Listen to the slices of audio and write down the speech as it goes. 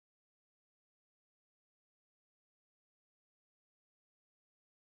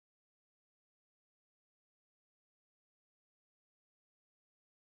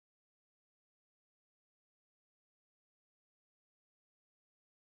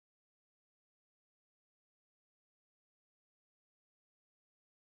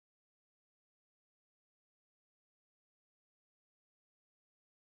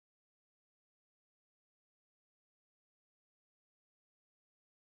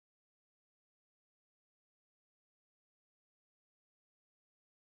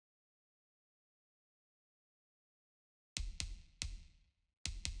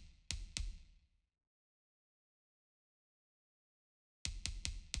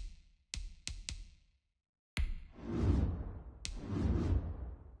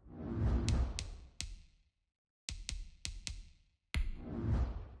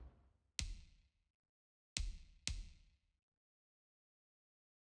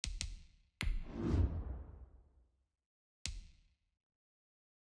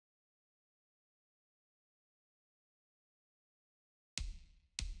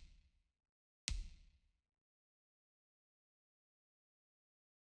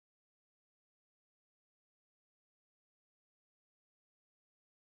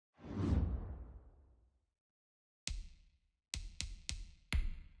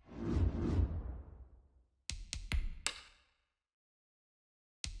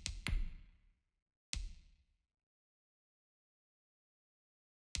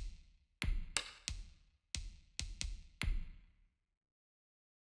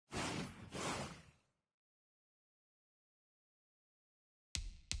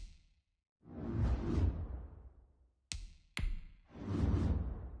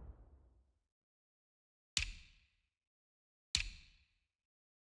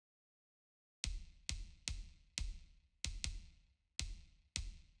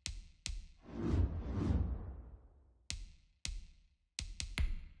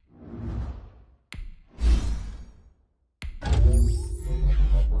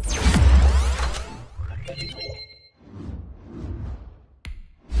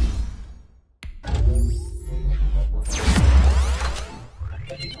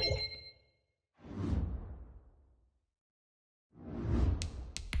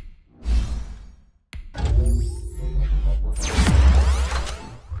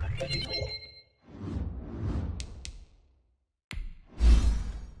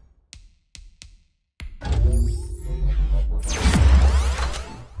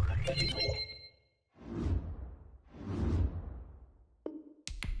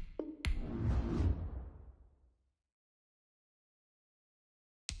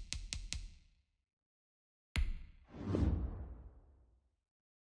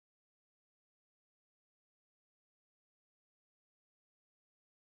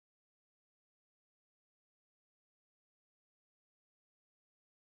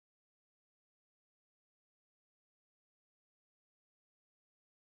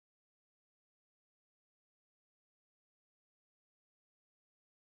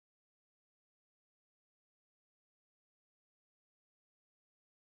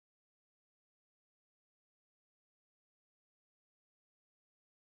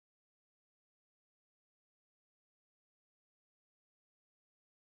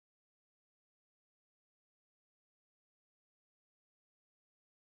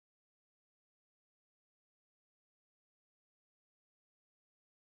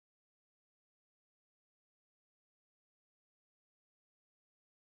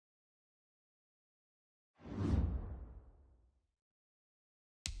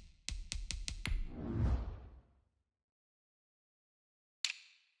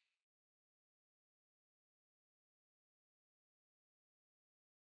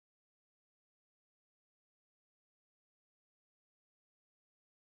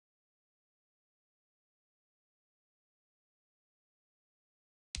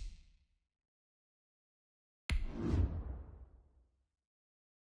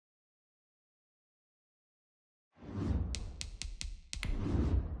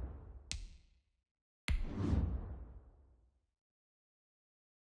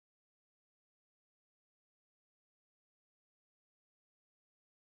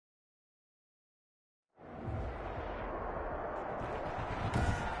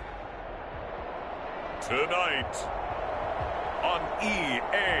Tonight on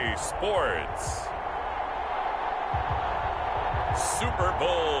EA Sports, Super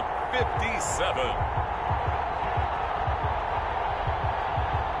Bowl 57.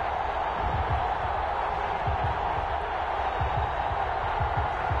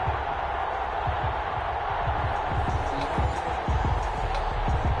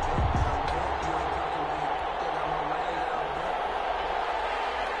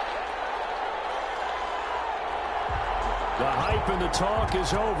 The hype and the talk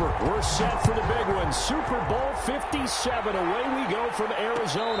is over. We're set for the big one. Super Bowl 57. Away we go from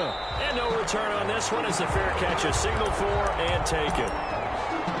Arizona. And no return on this one as the fair catch is signaled for and taken.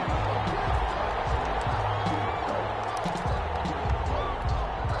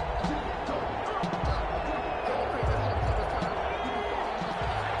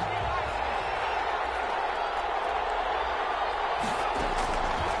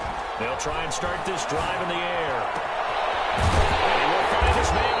 They'll try and start this drive in the air. And he will find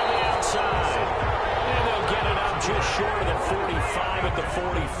his man on the outside. And they'll get it up just short of the 45 at the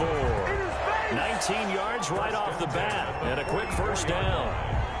 44. 19 yards right off the bat. And a quick first down.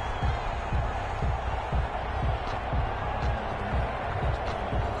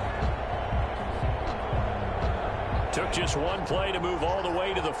 Took just one play to move all the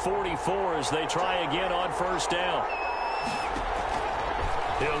way to the 44 as they try again on first down.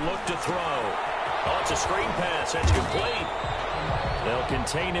 He'll look to throw. Oh, it's a screen pass. That's complete. They'll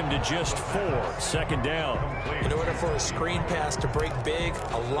contain him to just 4. Second down. In order for a screen pass to break big,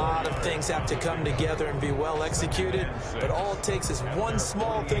 a lot of things have to come together and be well executed. But all it takes is one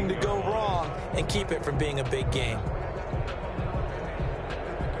small thing to go wrong and keep it from being a big game.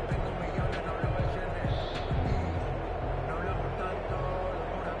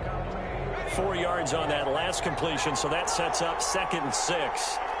 Four yards on that last completion, so that sets up 2nd and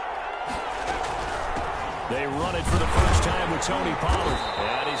 6. They run it for the first time with Tony Pollard.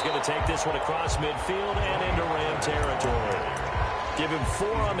 And he's going to take this one across midfield and into Ram territory. Give him 4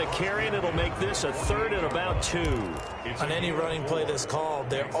 on the carry, and it'll make this a 3rd and about 2. On any running play that's called,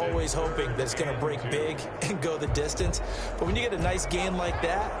 they're always hoping that it's going to break big and go the distance. But when you get a nice gain like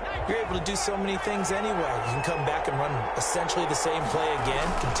that, you're able to do so many things anyway. You can come back and run essentially the same play again,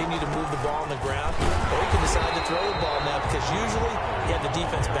 continue to move the ball on the ground, or you can decide to throw the ball now because usually you have the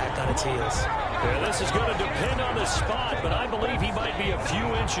defense back on its heels. Yeah, this is going to depend on the spot, but I believe he might be a few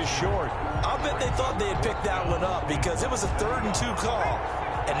inches short. I'll bet they thought they had picked that one up because it was a 3rd and 2 call,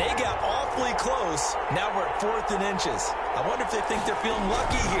 and they got awfully close. Now we're at 4th and inches. I wonder if they think they're feeling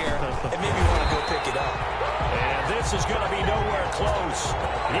lucky here and maybe want to go pick it up. And this is going to be nowhere close.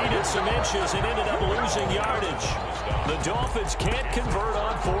 Needed some inches and ended up losing yardage. The Dolphins can't convert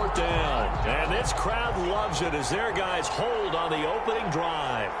on 4th down. And this crowd loves it as their guys hold on the opening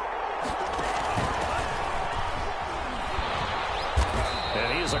drive.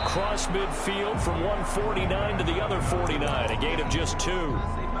 And he is across midfield from one 49 to the other 49, a gain of just 2.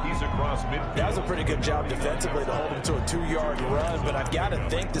 He's across midfield. That was a pretty good job defensively to hold him to a 2-yard run, but I've got to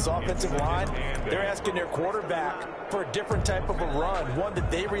think this offensive line, they're asking their quarterback for a different type of a run, one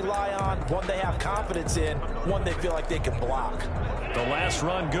that they rely on, one they have confidence in, one they feel like they can block. The last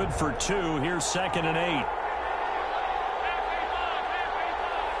run good for 2. Here's 2nd and 8.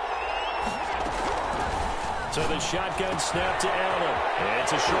 So the shotgun snap to Allen.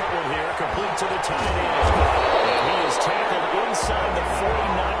 It's a short one here, complete to the tight end. And he is tackled inside the 40,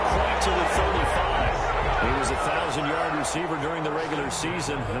 not quite to the 35. He was a 1,000-yard receiver during the regular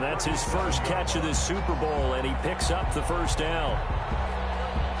season, and that's his first catch of this Super Bowl, and he picks up the first down.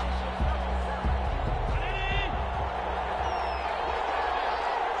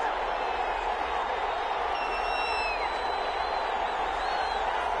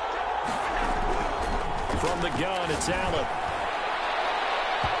 From the gun, it's Allen.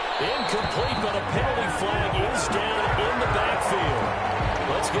 Incomplete, but a penalty flag is down in the backfield.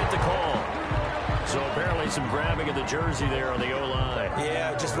 Let's get the call. So apparently some grabbing of the jersey there on the O-line.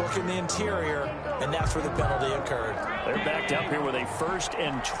 Yeah, just working the interior, and that's where the penalty occurred. They're backed up here with a 1st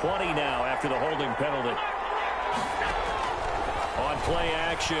and 20 now after the holding penalty. On play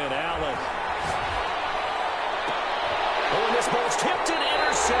action, Allen. Oh, and this ball's tipped and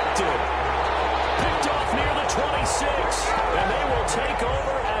intercepted. Picked off near the 26, and they will take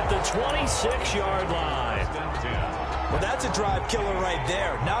over at the 26-yard line. Well, that's a drive killer right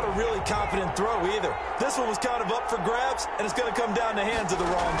there. Not a really confident throw either. This one was kind of up for grabs, and it's going to come down the hands of the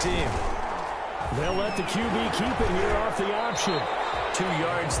wrong team. They'll let the QB keep it here off the option. 2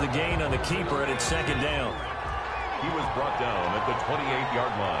 yards the gain on the keeper, and it's 2nd down. He was brought down at the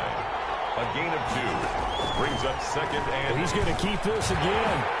 28-yard line. A gain of 2 brings up 2nd and... He's going to keep this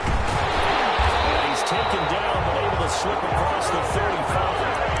again. And he's taken down, but able to slip across the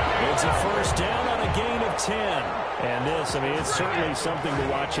 35. It's a first down on a gain of 10. And this, I mean, it's certainly something to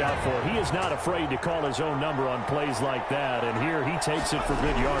watch out for. He is not afraid to call his own number on plays like that. And here he takes it for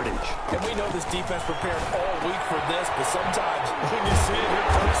good yardage. And we know this defense prepared all week for this, but sometimes when you see it in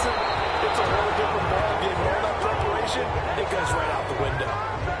person, it's a whole different ball game. All that preparation, it goes right out the window.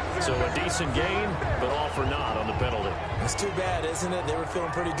 So a decent gain, but all for naught on the penalty. It's too bad, isn't it? They were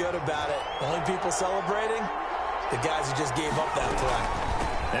feeling pretty good about it. Only people celebrating, the guys who just gave up that play.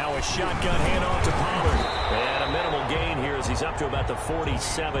 Now a shotgun handoff to Pollard. And a minimal gain here as he's up to about the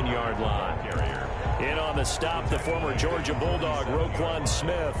 47-yard line. In on the stop, the former Georgia Bulldog, Roquan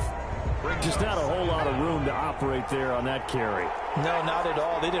Smith. Just not a whole lot of room to operate there on that carry. No, not at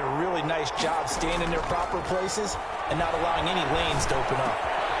all. They did a really nice job staying in their proper places and not allowing any lanes to open up.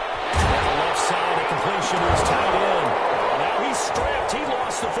 On the left side, a completion to his tight end. Now he's stripped. He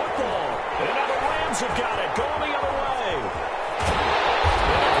lost the football. And now the Rams have got it. Going the other way.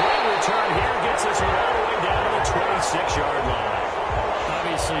 And a great return here gets us all the way down to the 26-yard line.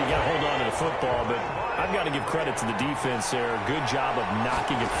 Obviously, you got to hold on to the football, but I've got to give credit to the defense there. Good job of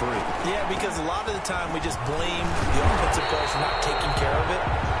knocking it free. Yeah, because a lot of the time we just blame the offensive players for not taking care of it.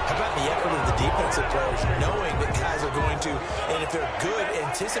 How about the effort of the defensive players, knowing that guys are going to, and if they're good,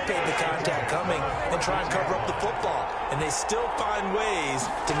 anticipate the contact coming and try and cover up the football. And they still find ways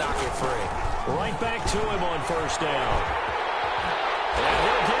to knock it free. Right back to him on first down. And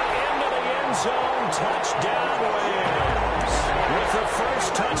he'll get into the end zone. Touchdown, Rams. With the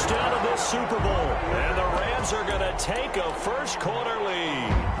first touchdown of this Super Bowl. And the Rams are going to take a first-quarter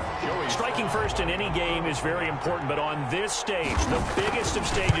lead. Striking first in any game is very important, but on this stage, the biggest of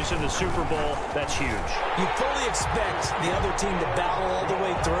stages in the Super Bowl, that's huge. You fully expect the other team to battle all the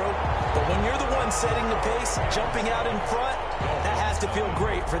way through, but when you're the one setting the pace, jumping out in front, that has to feel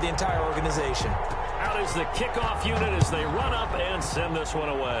great for the entire organization. Out is the kickoff unit as they run up and send this one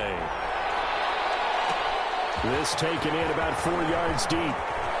away. This taken in about 4 yards deep.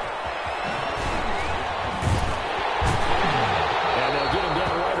 And they'll get him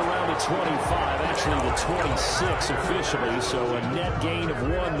down right around the 25, actually the 26 officially, so a net gain of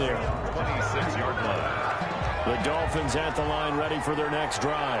 1 there. 26-yard line. The Dolphins at the line ready for their next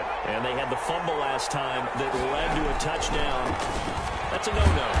drive. And they had the fumble last time that led to a touchdown. That's a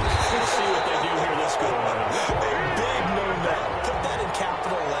no-no. We'll see what they do here this go around. A big no-no. Put that in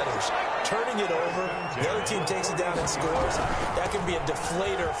capital letters. Turning it over, the other team takes it down and scores. That can be a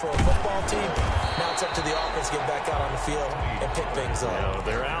deflator for a football team. Now it's up to the offense to get back out on the field and pick things up. Now,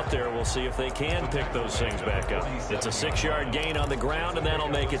 they're out there. We'll see if they can pick those things back up. It's a 6-yard gain on the ground, and that'll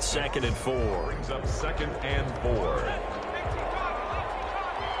make it 2nd and 4. Brings up 2nd and 4.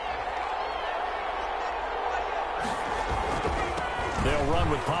 They'll run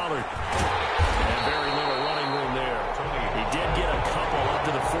with Pollard. And very little running room there. He did get a couple up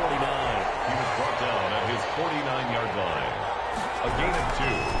to the 49. He was brought down at his 49-yard line. A gain of 2.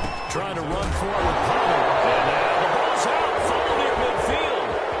 Trying to run forward with Pollard. And now the ball's out. Funnel near midfield.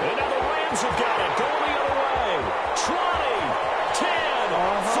 And now the Rams have got it. Going the other way. 20, 10,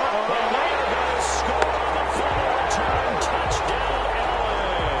 5. And they are going to score on the fumble return. Touchdown,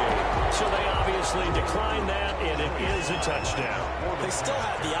 LA. So they obviously declined that, and it is a touchdown. They still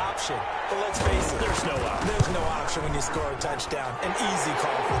have the option, but let's face it. There's no option. There's no option when you score a touchdown. An easy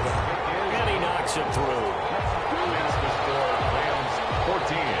call for them. And he knocks it through. That's the score. Rams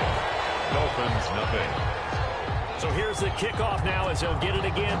 14. Dolphins nothing. So here's the kickoff now as they'll get it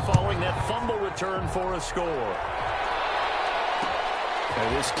again following that fumble return for a score. And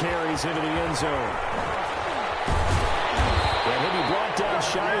this carries into the end zone. And he'll be brought down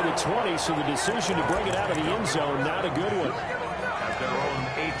shy of the 20, so the decision to bring it out of the end zone, not a good one. At their own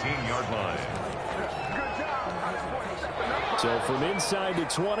 18-yard line. So from inside the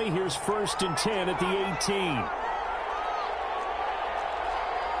 20, here's 1st and 10 at the 18.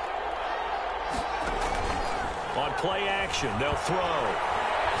 On play action, they'll throw.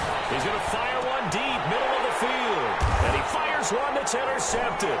 He's going to fire one deep, middle of the field. And he fires one that's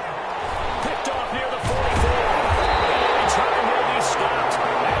intercepted. Picked off near the 44. And the return will be stopped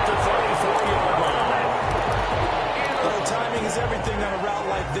at the 34-yard line. The timing is everything on a route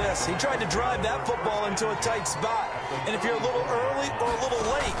like this. He tried to drive that football into a tight spot. And if you're a little early or a little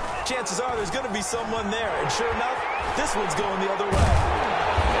late, chances are there's going to be someone there. And sure enough, this one's going the other way.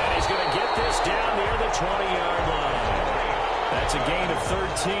 And he's going to get this down near the 20-yard line. That's a gain of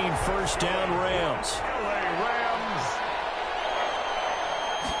 13, first down Rams. LA Rams.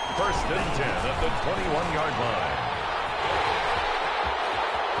 1st and 10 at the 21-yard line.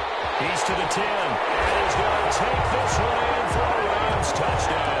 He's to the 10. And he's going to take this one in for a Rams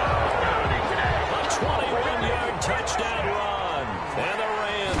touchdown. 21-yard touchdown run. And the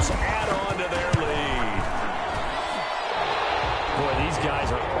Rams add on to their lead. Boy, these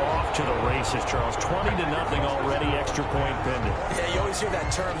guys are off to the races, Charles. 20-0 already, extra point pending. Yeah, you always hear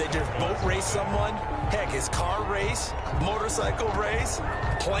that term. They just boat race someone. Heck, it's car race, motorcycle race,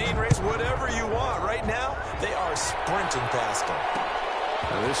 plane race, whatever you want. Right now, they are sprinting past them.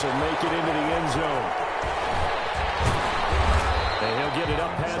 This will make it into the end zone. And he'll get it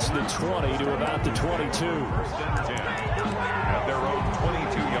up past the 20 to about the 22. At their own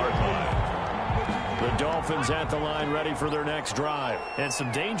 22-yard line. The Dolphins at the line ready for their next drive. And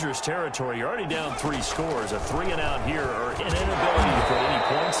some dangerous territory. You're already down 3 scores. A 3-and-out here or an inability to put any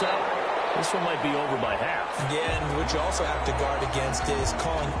points out. This one might be over by half. Yeah, and what you also have to guard against is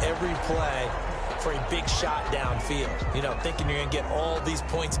calling every play for a big shot downfield. You know, thinking you're going to get all these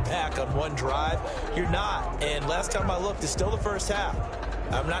points back on one drive. You're not. And last time I looked, it's still the first half.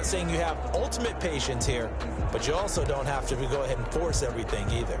 I'm not saying you have ultimate patience here, but you also don't have to go ahead and force everything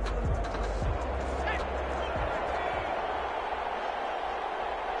either.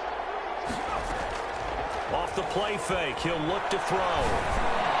 Off the play fake, he'll look to throw.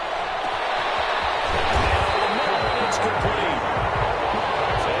 It's complete.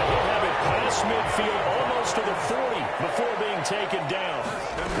 And he'll have it past midfield, almost to the 40 before being taken down.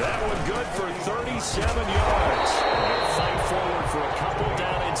 That one good for 37 yards. They'll fight forward for a couple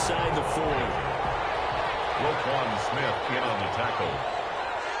down inside the 40. Roquan Smith in on the tackle.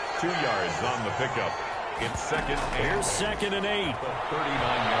 2 yards on the pickup. It's second and Here's 2nd and 8.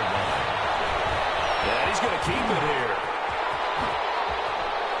 39-yard line. And he's going to keep it here.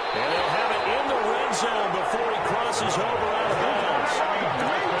 And they'll have it in the red zone before he crosses over out of bounds.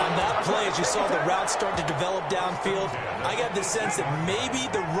 On that play, as you saw the route start to develop downfield, I got the sense that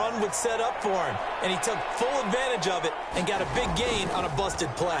maybe the run would set up for him. And he took full advantage of it and got a big gain on a busted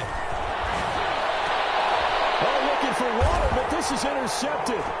play. Oh, looking for water, but this is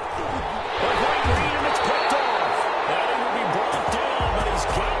intercepted. A great read, and it's picked off. That will be brought down, but he's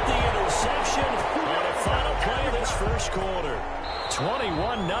got the interception on a final play of this first quarter.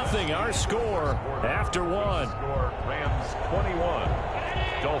 21-0 our score after one. Rams 21,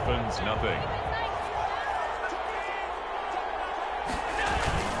 Dolphins nothing.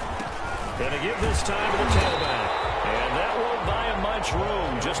 Going to give this time to the tailback. And that won't buy him much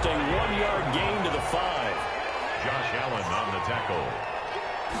room. Just a 1-yard gain to the 5. Josh Allen on the tackle.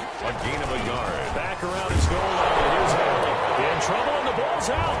 A gain of a yard. Back around his goal line. Here's Allen. In trouble, and the ball's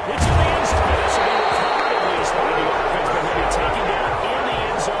out. It's in the end zone. This will be recovered at least by the offense, but he'll be taken down in the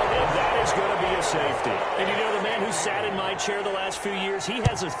end zone, and that is going to be a safety. And you know, the man who sat in my chair the last few years, he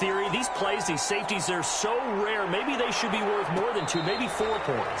has a theory. These plays, these safeties, they're so rare. Maybe they should be worth more than 2, maybe 4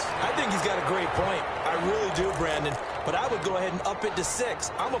 points. I think he's got a great point. I really do, Brandon. But I would go ahead and up it to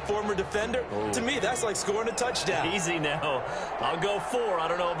 6. I'm a former defender. Oh. To me, that's like scoring a touchdown. Easy now. I'll go 4. I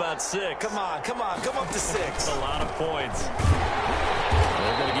don't know about 6. Come on. Come up to 6. That's a lot of points.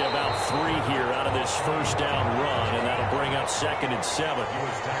 They're going to get about 3 here out of this first down run, and that'll bring up 2nd and 7.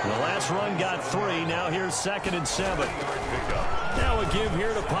 The last run got 3. Now here's 2nd and 7. Now a give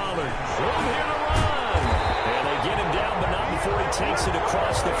here to Pollard. Room here to run. And they get him down, but not before he takes it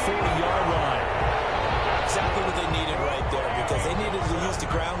across the 40-yard line. Exactly what they needed right there, because they needed to use the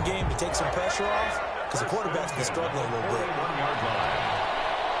ground game to take some pressure off, because the quarterback's been struggling a little bit.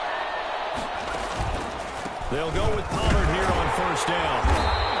 They'll go with Pollard here on first down.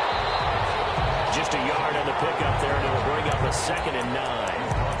 Just a yard on the pickup there, and it'll bring up a 2nd and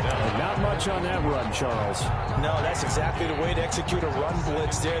 9. Not much on that run, Charles. No, that's exactly the way to execute a run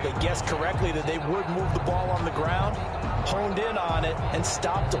blitz there. They guessed correctly that they would move the ball on the ground, honed in on it, and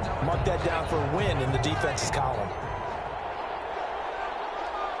stopped them. Mark that down for a win in the defense's column.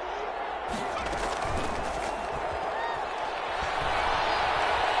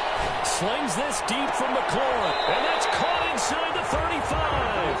 Slings this deep from McLaurin, and that's caught inside the 35.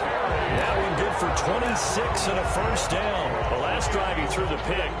 That one good for 26 and a first down. The last drive he threw the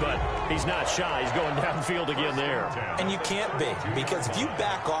pick, but he's not shy. He's going downfield again there. And you can't be, because if you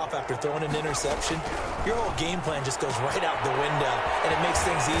back off after throwing an interception, your whole game plan just goes right out the window, and it makes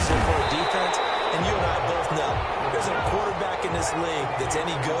things easier for a defense. And you and I both know there's a quarterback in this league that's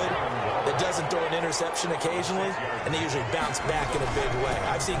any good that doesn't throw an interception occasionally, and they usually bounce back in a big way.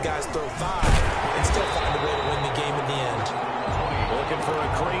 I've seen guys throw 5 and still find a way to win the game in the end. Looking for a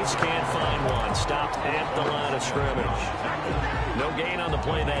crease, can't find one. Stopped at the line of scrimmage. No gain on the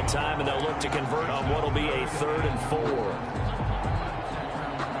play that time, and they'll look to convert on what will be a 3rd and 4.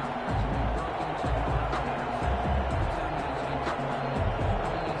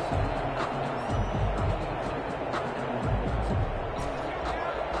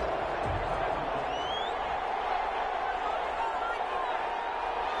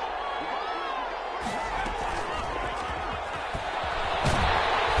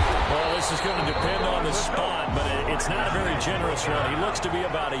 This is going to depend on the spot, but it's not a very generous one. He looks to be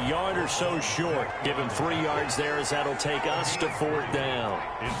about a yard or so short. Give him 3 yards there as that'll take us to 4th down.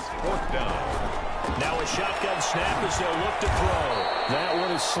 It's 4th down. Now a shotgun snap as they'll look to throw. That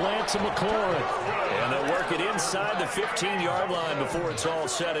one is slant to McLaurin. And they'll work it inside the 15-yard line before it's all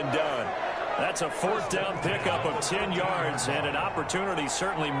said and done. That's a 4th down pickup of 10 yards and an opportunity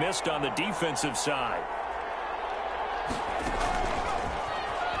certainly missed on the defensive side.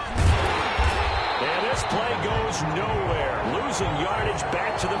 And this play goes nowhere. Losing yardage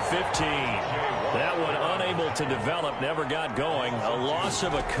back to the 15. That one unable to develop, never got going. A loss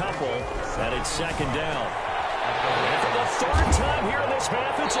of a couple, and it's 2nd down. And for the 3rd time here in this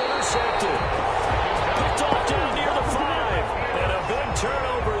half, it's intercepted. Picked off down near the 5. And a big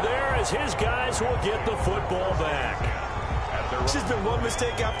turnover there as his guys will get the football back. It's just been one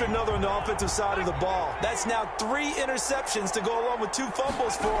mistake after another on the offensive side of the ball. That's now 3 interceptions to go along with 2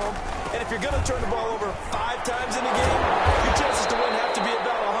 fumbles for him. And if you're going to turn the ball over 5 times in a game, your chances to win have to be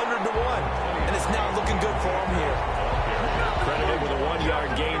about 100 to 1. And it's not looking good for him here. Credited with a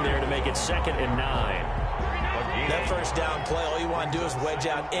 1-yard gain there to make it 2nd and 9. That 1st down play, all you want to do is wedge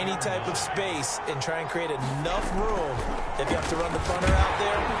out any type of space and try and create enough room. If you have to run the punter out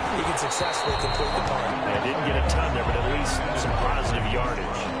there, he can successfully complete the punt. Didn't get a ton there, but at least some positive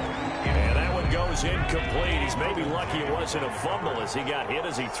yardage. And that one goes incomplete. He's maybe lucky it wasn't a fumble as he got hit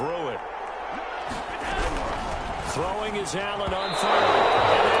as he threw it. Throwing is Allen on 3rd.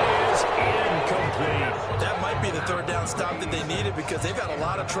 And it is incomplete. That might be the 3rd down stop that they needed because they've had a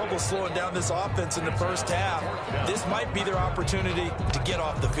lot of trouble slowing down this offense in the 1st half. This might be their opportunity to get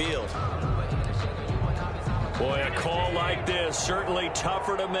off the field. Boy, a call like this, certainly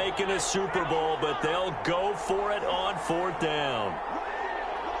tougher to make in a Super Bowl, but they'll go for it on 4th down.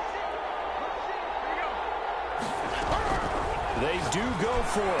 They do go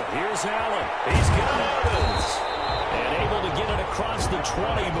for it. Here's Allen. He's got Evans. And able to get it across the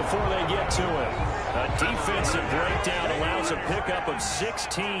 20 before they get to it. A defensive breakdown allows a pickup of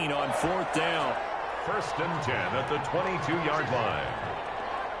 16 on 4th down. 1st and 10 at the 22-yard line.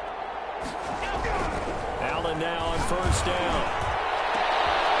 Allen now on 1st down.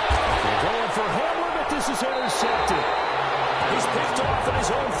 They're going for Hamler, but this is intercepted. He's picked off at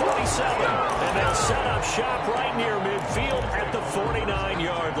his own 47. And they'll set up shop right near midfield at the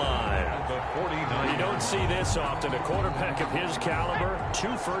 49-yard line. You don't see this often. A quarterback of his caliber,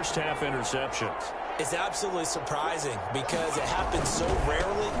 2 first-half interceptions. It's absolutely surprising because it happens so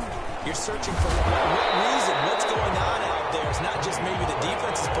rarely. You're searching for what reason, what's going on out there. It's not just maybe the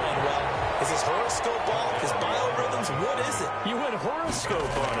defense is playing well. Is his horoscope off? His biorhythms? What is it? You went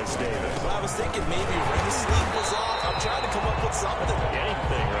horoscope on us, David. Well, I was thinking maybe REM sleep was off. I'm trying to come up with something.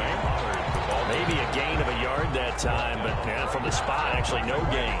 Anything, right? Maybe a gain of a yard that time, but yeah, from the spot, actually no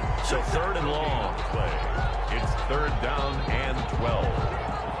gain. So 3rd and long. It's 3rd down and 12.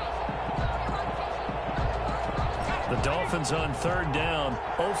 The Dolphins on 3rd down,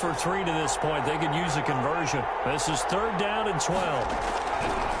 0 for 3 to this point. They could use a conversion. This is 3rd down and 12.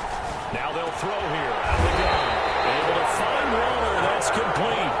 Now they'll throw here out of the gun. Able to find Waller. That's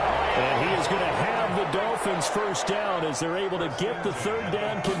complete. And he is going to have the Dolphins 1st down as they're able to get the 3rd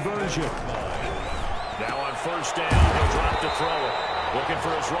down conversion. Now on 1st down, he'll drop to throw it. Looking for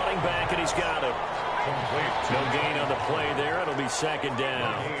his running back, and he's got it. Complete. No gain on the play there. It'll be 2nd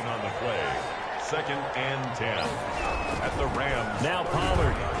down. Gain on the play. 2nd and 10 at the Rams. Now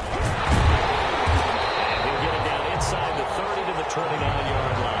Pollard. And he'll get it down inside the 30 to the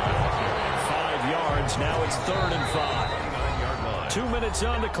 29-yard line. 5 yards. Now it's 3rd and 5. 2 minutes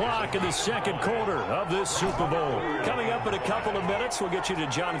on the clock in the 2nd quarter of this Super Bowl. Coming up in a couple of minutes, we'll get you to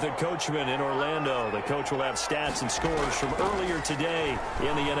Jonathan Coachman in Orlando. The coach will have stats and scores from earlier today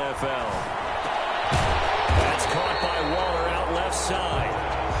in the NFL. That's caught by Waller out left side.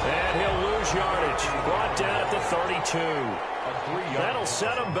 And he'll lose yardage. Brought down at the 32. That'll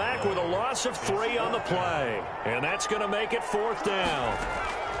set him back with a loss of 3 on the play. And that's going to make it 4th down.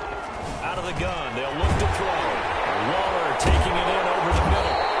 Out of the gun, they'll look to throw. Waller taking it in over the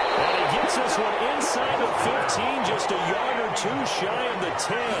middle. And he gets this one inside the 15, just a yard or 2 shy of the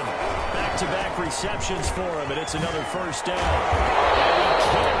 10. Back-to-back receptions for him, and it's another 1st down. And he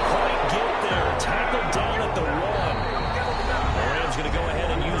can't quite get there. Tackled down at the 1. The Rams going to go ahead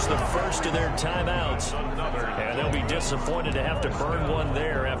and use the first of their timeouts. And they'll be disappointed to have to burn one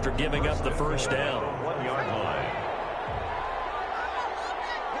there after giving up the 1st down. 1-yard line.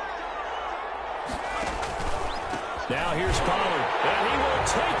 Now here's Pollard, and he will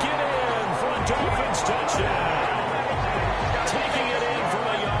take it in for a Dolphins touchdown. Taking it in from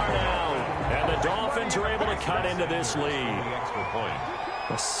a yard out, and the Dolphins are able to cut into this lead. The extra point.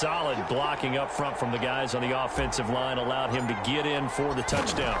 A solid blocking up front from the guys on the offensive line allowed him to get in for the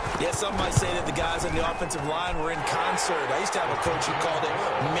touchdown. Yeah, some might say that the guys on the offensive line were in concert. I used to have a coach who called it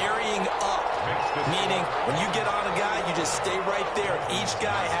marrying up, meaning when you get on a guy, you just stay right there. Each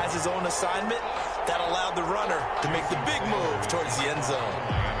guy has his own assignment. That allowed the runner to make the big move towards the end zone.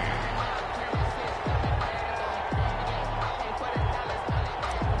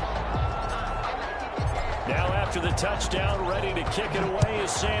 Now after the touchdown, ready to kick it away is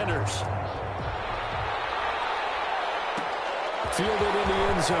Sanders. Fielded in the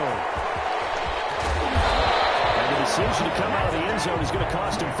end zone. And the decision to come out of the end zone is going to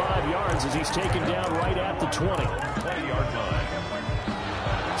cost him 5 yards as he's taken down right at the 20. 20-yard line.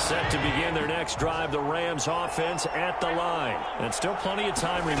 Set to begin their next drive, the Rams offense at the line. And still plenty of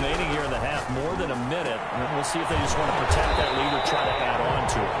time remaining here in the half, more than a minute. And we'll see if they just want to protect that lead or try to add on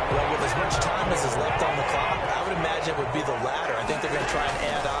to it. Well, with as much time as is left on the clock, I would imagine it would be the latter. I think they're going to try and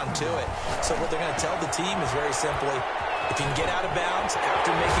add on to it. So what they're going to tell the team is very simply, if you can get out of bounds after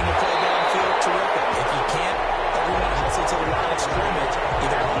making a play downfield, terrific. If you can't, everyone hustle to the line of scrimmage,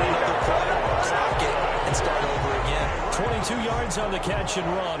 either run another play, clock it, and start over again. 22 yards on the catch and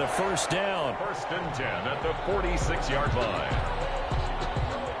run, a first down. First and 10 at the 46-yard line.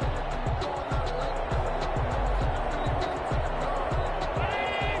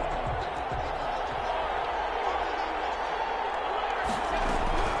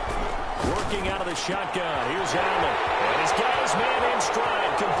 Working out of the shotgun. Here's Allen. And he's got his man in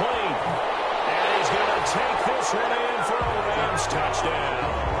stride, complete. And he's going to take this one in for a Rams touchdown.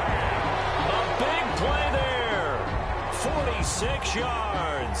 A big play there. 46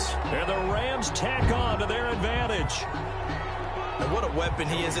 yards. And the Rams tack on to their advantage. And what a weapon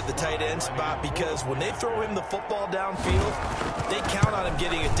he is at the tight end spot, because when they throw him the football downfield, they count on him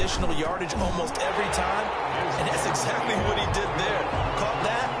getting additional yardage almost every time. And that's exactly what he did there. Caught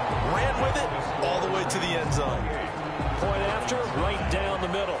that, ran with it, all the way to the end zone. Point after, right down the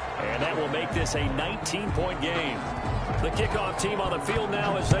middle. And that will make this a 19-point game. The kickoff team on the field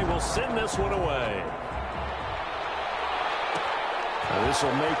now as they will send this one away. This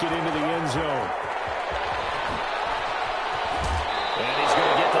will make it into the end zone. And he's going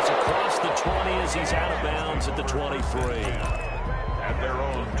to get this across the 20 as he's out of bounds at the 23. At their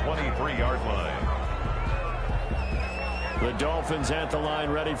own 23-yard line. The Dolphins at the line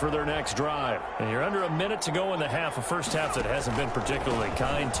ready for their next drive. And you're under a minute to go in the half, a first half that hasn't been particularly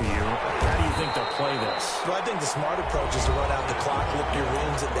kind to you. How do you think they'll play this? Well, I think the smart approach is to run out the clock, lick your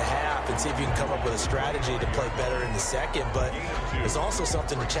wounds at the half, and see if you can come up with a strategy to play better in the second. But there's also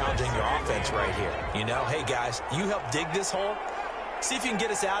something to challenging your offense right here. You know, hey, guys, you help dig this hole. See if you can get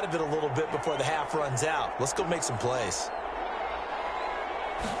us out of it a little bit before the half runs out. Let's go make some plays.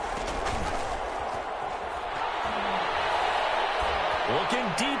 Looking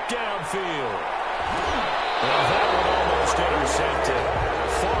deep downfield. And that one almost intercepted.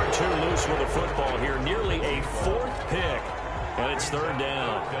 Far too loose with the football here. Nearly a fourth pick. And it's third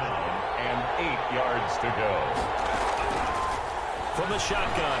down. And 8 yards to go. From the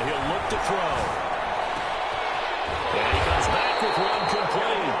shotgun, he'll look to throw. And he comes back with one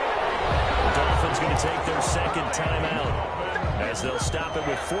complete. The Dolphins going to take their second timeout as they'll stop it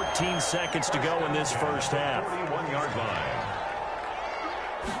with 14 seconds to go in this first half. 41-yard line.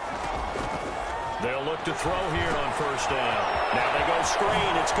 They'll look to throw here on first down. Now they go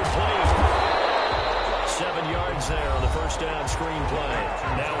screen. It's complete. 7 yards there on the first down screen play.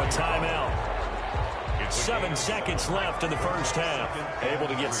 Now a timeout. 7 seconds left in the first half. Able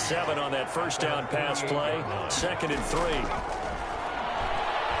to get 7 on that first down pass play. 2nd and 3.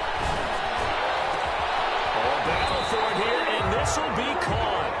 Battle for it here, and this will be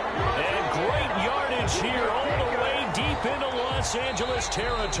caught. And great yardage here all the way deep into Los Angeles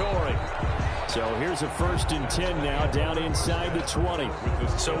territory. So here's a 1st and 10 now, down inside the 20.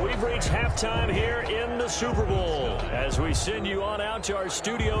 So we've reached halftime here in the Super Bowl. As we send you on out to our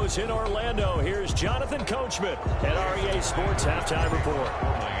studios in Orlando, here's Jonathan Coachman at REA Sports Halftime Report.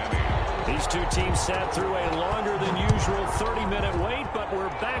 These two teams sat through a longer than usual 30-minute wait, but we're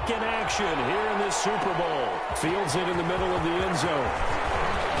back in action here in this Super Bowl. Fields it in the middle of the end zone.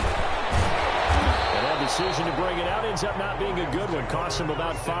 Decision to bring it out ends up not being a good one. Costs him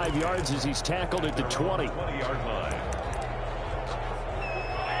about 5 yards as he's tackled at the 20. 20-yard line.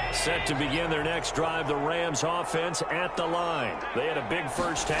 Set to begin their next drive, the Rams offense at the line. They had a big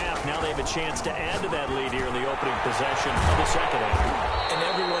first half. Now they have a chance to add to that lead here in the opening possession of the second half. And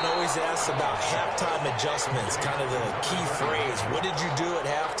everyone always asks about halftime adjustments, kind of the key phrase. What did you do at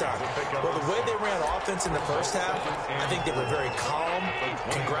halftime? Well, the way they ran offense in the first half, I think they were very calm,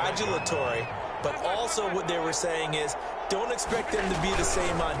 congratulatory, But also what they were saying is, don't expect them to be the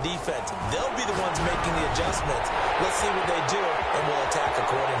same on defense. They'll be the ones making the adjustments. Let's see what they do, and we'll attack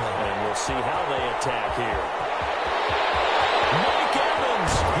accordingly. And we'll see how they attack here. Mike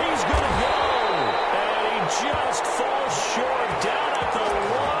Evans, he's going to go. And he just falls short down at the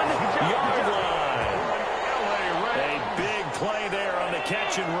 1-yard line. A big play there on the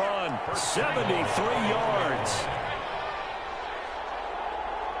catch and run. 73 yards.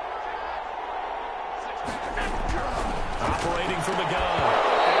 Operating from the gun.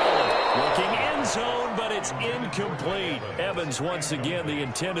 Allen looking end zone, but it's incomplete. Evans once again the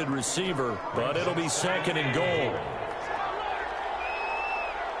intended receiver, but it'll be second and goal.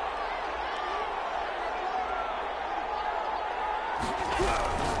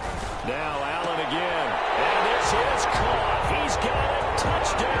 Now Allen again. And this is caught. He's got it.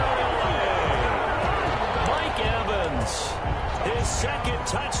 Touchdown, LA. Mike Evans. His second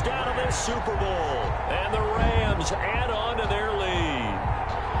touchdown of this Super Bowl. And the Rams add on to their lead.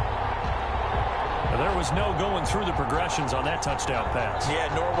 And there was no going through the progressions on that touchdown pass. Yeah,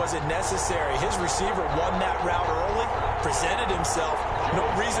 nor was it necessary. His receiver won that route early, presented himself. No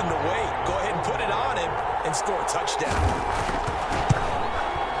reason to wait. Go ahead and put it on him and score a touchdown.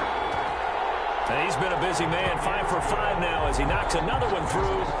 And he's been a busy man, 5 for 5 now as he knocks another one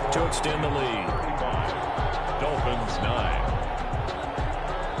through to extend the lead. Dolphins 9.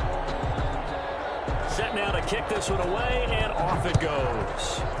 Set now to kick this one away, and off it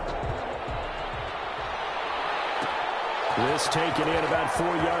goes. This taken in about 4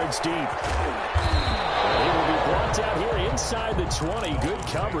 yards deep. He will be brought down here inside the 20. Good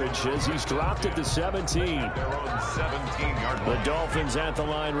coverage as he's dropped at the 17. Their own 17-yard line. The Dolphins at the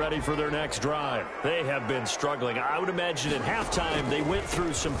line ready for their next drive. They have been struggling. I would imagine at halftime they went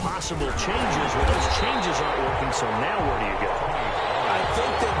through some possible changes. Well, those changes aren't working, so now where do you go? I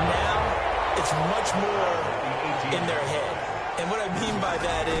think that now it's much more in their head. And what I mean by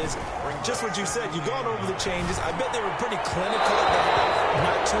that is just what you said. You've gone over the changes. I bet they were pretty clinical at the half,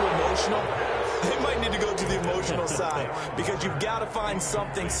 not too emotional. They might need to go to the emotional side because you've got to find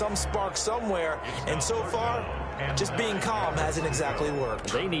something, some spark somewhere. And so far, just being calm hasn't exactly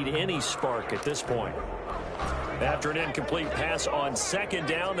worked. They need any spark at this point. After an incomplete pass on second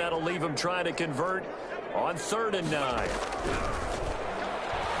down, that'll leave them trying to convert on 3rd and 9.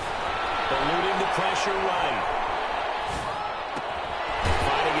 Eluding the pressure right.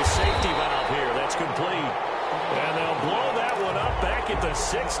 Finding a safety valve here. That's complete. And they'll blow that one up back at the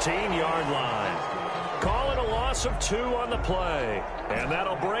 16-yard line. Calling a loss of 2 on the play. And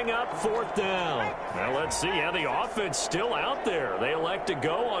that'll bring up 4th down. Now let's see how the offense still out there. They elect to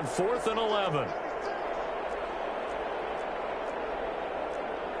go on 4th and 11.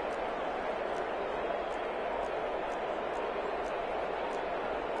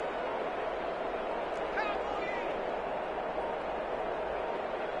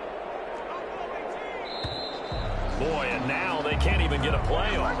 Boy, and now they can't even get a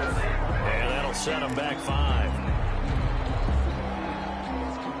play off. And that'll set them back 5.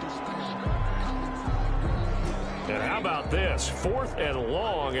 And how about this? 4th and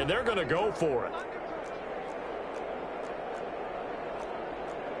long, and they're going to go for it.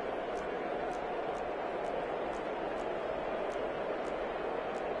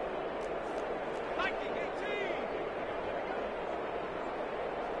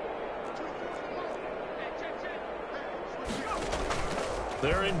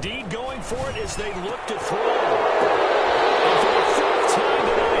 They're indeed going for it as they look to throw. And for the 4th time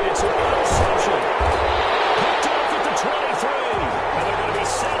tonight, it's an interception. Picked off at the 23. And they're going to be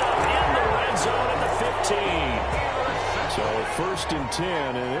set up in the red zone at the 15. So 1st and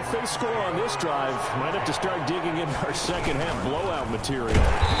 10. And if they score on this drive, might have to start digging into our second half blowout material.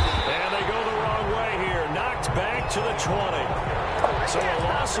 And they go the wrong way here. Knocked back to the 20. So a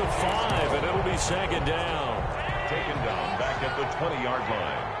loss of 5, and it'll be second down. Taken down back at the 20-yard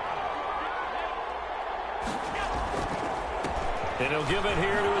line. And he'll give it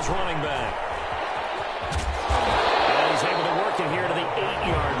here to his running back. And he's able to work it here to the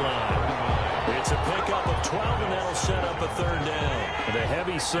 8-yard line. It's a pickup of 12, and that'll set up a 3rd down. The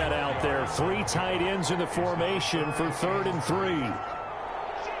heavy set out there. 3 tight ends in the formation for 3rd and 3.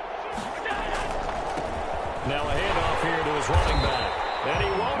 Now a handoff here to his running back. And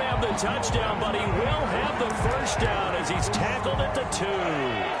he won't have the touchdown, but he will have the 1st down as he's tackled at the 2.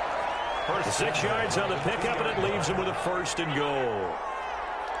 6 yards on the pickup, and it leaves him with a 1st and goal.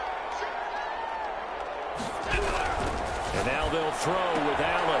 And now they'll throw with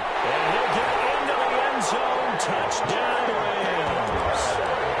Allen. And he'll get into the end zone. Touchdown, Rams.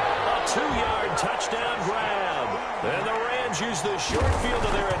 A 2-yard touchdown grab. And the Rams use the short field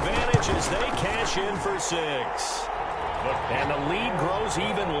to their advantage as they cash in for 6. And the lead grows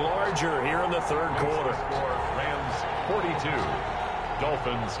even larger here in the third quarter. Rams 42,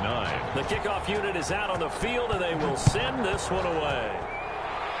 Dolphins 9. The kickoff unit is out on the field, and they will send this one away.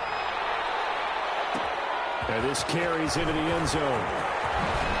 And this carries into the end zone.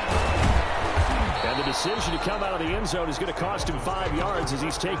 And the decision to come out of the end zone is going to cost him 5 yards as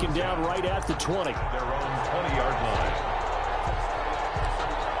he's taken down right at the 20. Their own 20-yard line.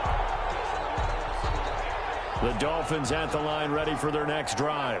 The Dolphins at the line ready for their next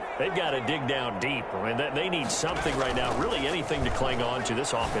drive. They've got to dig down deep. I mean, they need something right now, really anything to cling on to.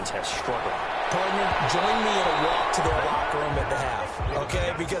 This offense has struggled. Partner, join me in a walk to their locker room at the half,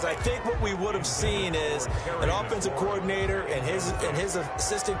 okay? Because I think what we would have seen is an offensive coordinator and his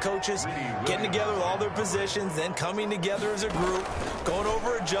assistant coaches getting together with all their positions, then coming together as a group, going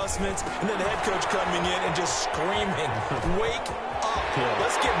over adjustments, and then the head coach coming in and just screaming, "Wake up.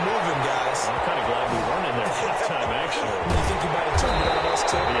 Let's get moving, guys." I'm kind of glad we weren't in there halftime, actually. You think you might have turned it on us,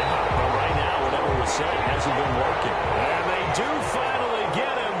 too? Yeah, but right now, whatever was said hasn't been working. And they do finally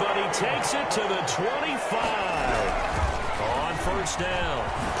get him, but he takes it to the 25. On first down,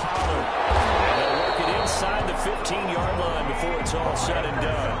 Pollard. And they'll work it inside the 15-yard line before it's all said and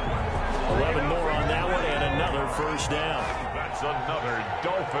done. 11 more on that one, and another first down. That's another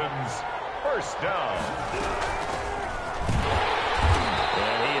Dolphins first down.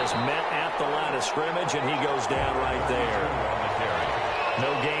 And he is met at the line of scrimmage, and he goes down right there.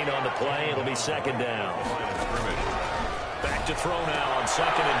 No gain on the play. It'll be second down. Back to throw now on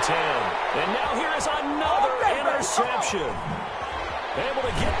 2nd and 10. And now here is another interception. Able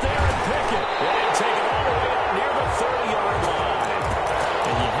to get there and pick it. And take it all the way up near the 30-yard line.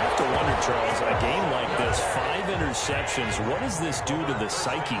 And you have to wonder, Charles, a game like this, 5 interceptions, what does this do to the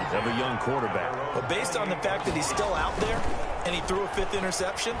psyche of a young quarterback? But based on the fact that he's still out there and he threw a 5th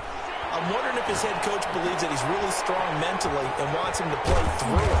interception, I'm wondering if his head coach believes that he's really strong mentally and wants him to play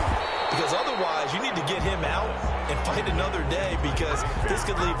through it. Because otherwise, you need to get him out and fight another day, because this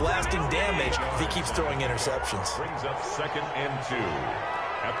could leave lasting damage if he keeps throwing interceptions. Brings up 2nd and 2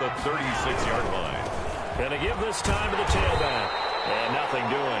 at the 36-yard line. Gonna give this time to the tailback. And nothing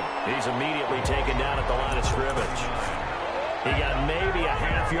doing. He's immediately taken down at the line of scrimmage. He got maybe a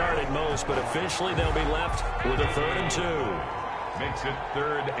half yard at most, but officially they'll be left with a 3rd and 2. Makes it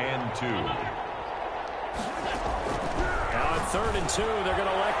 3rd and 2. Now at 3rd and 2, they're going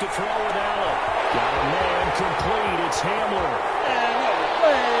to elect to throw with Allen. Got a man complete. It's Hamler. And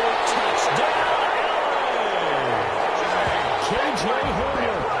touchdown, Allen! K.J.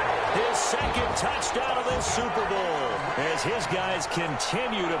 Hamler. His 2nd touchdown of this Super Bowl, as his guys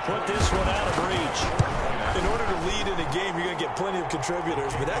continue to put this one out of reach. In order to lead in a game, you're going to get plenty of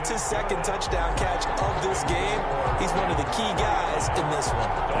contributors, but that's his 2nd touchdown catch of this game. He's one of the key guys in this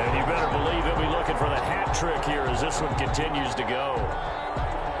one. And you better believe he'll be looking for the hat trick here as this one continues to go.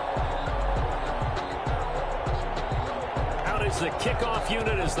 Out is the kickoff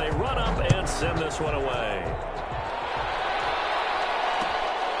unit as they run up and send this one away.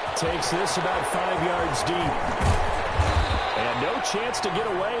 Takes this about 5 yards deep. And no chance to get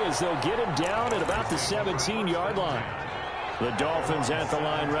away as they'll get him down at about the 17-yard line. The Dolphins at the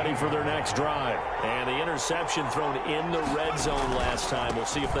line ready for their next drive. And the interception thrown in the red zone last time. We'll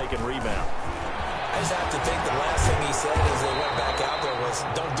see if they can rebound. I just have to think the last thing he said as they went back out there was,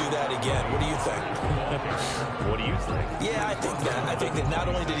 "Don't do that again." What do you think? What do you think? Yeah, I think that. I think that not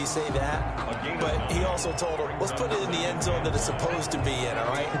only did he say that, but he also told him, let's put it in the end zone that it's supposed to be in,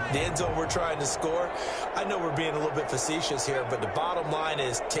 all right? The end zone we're trying to score. I know we're being a little bit facetious here, but the bottom line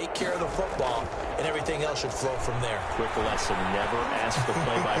is take care of the football, and everything else should flow from there. Quick lesson, never ask the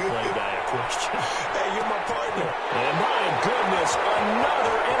play-by-play guy a question. Hey, you're my partner. And my goodness,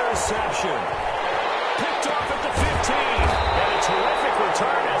 another interception. Picked off at the 15. And a terrific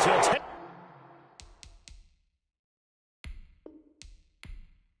return as he'll take